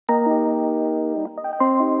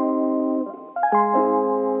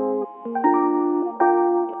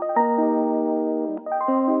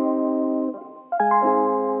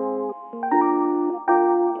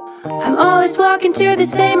walking to the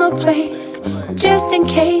same old place, just in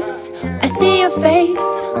case I see your face.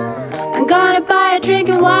 I'm gonna buy a drink,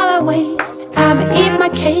 and while I wait, I'ma eat my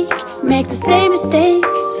cake, make the same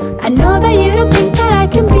mistakes. I know that you don't think that I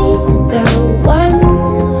can be the one,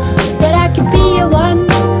 but I can be your one.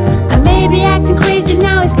 I may be acting crazy,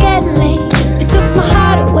 now it's getting late. You took my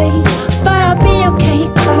heart away, but I'll be okay,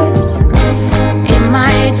 'cause in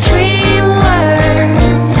my dream world,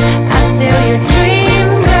 I'm still your dream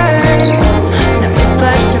girl. No if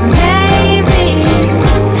buts or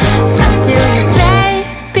maybes, I'm still your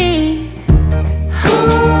baby.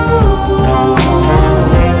 Ooh,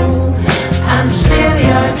 I'm still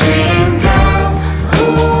your dream girl.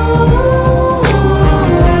 Ooh,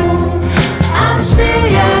 I'm still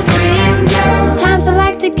your dream girl. Sometimes I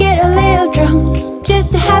like to get a little drunk, just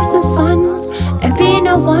to have some fun and be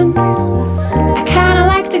no one. I kinda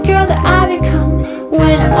like the girl that I become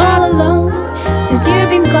when I'm all alone, since you've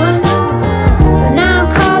been gone. But now I'm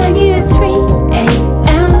calling you at 3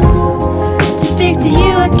 a.m. to speak to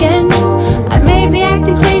you again. I may be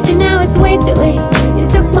acting crazy, now it's way too late. You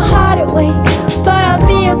took my heart away, but I'll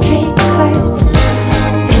be okay, 'cause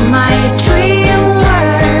in my dream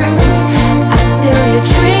world, I'm still your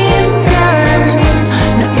dream girl.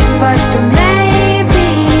 No if buts or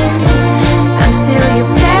maybes, I'm still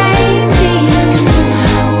your baby.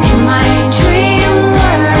 In my dream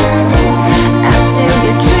world, I'm still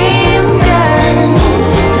your dream girl.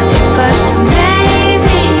 No if buts or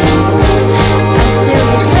maybes, I'm still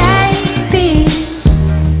your baby.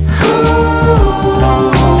 Ooh,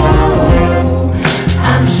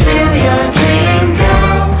 I'm still your dream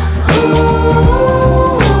girl. Ooh,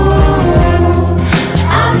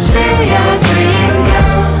 I'm still your dream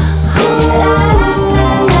girl. Ooh,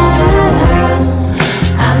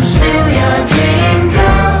 I'm still your dream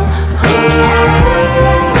girl. Ooh,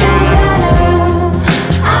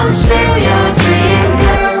 I'm still your dream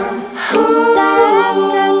girl. Ooh,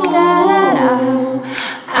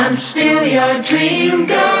 I'm still your dream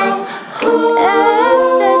girl. Ooh,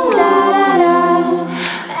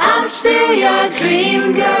 I'm still your dream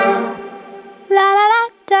girl. La la la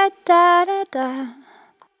da da da da.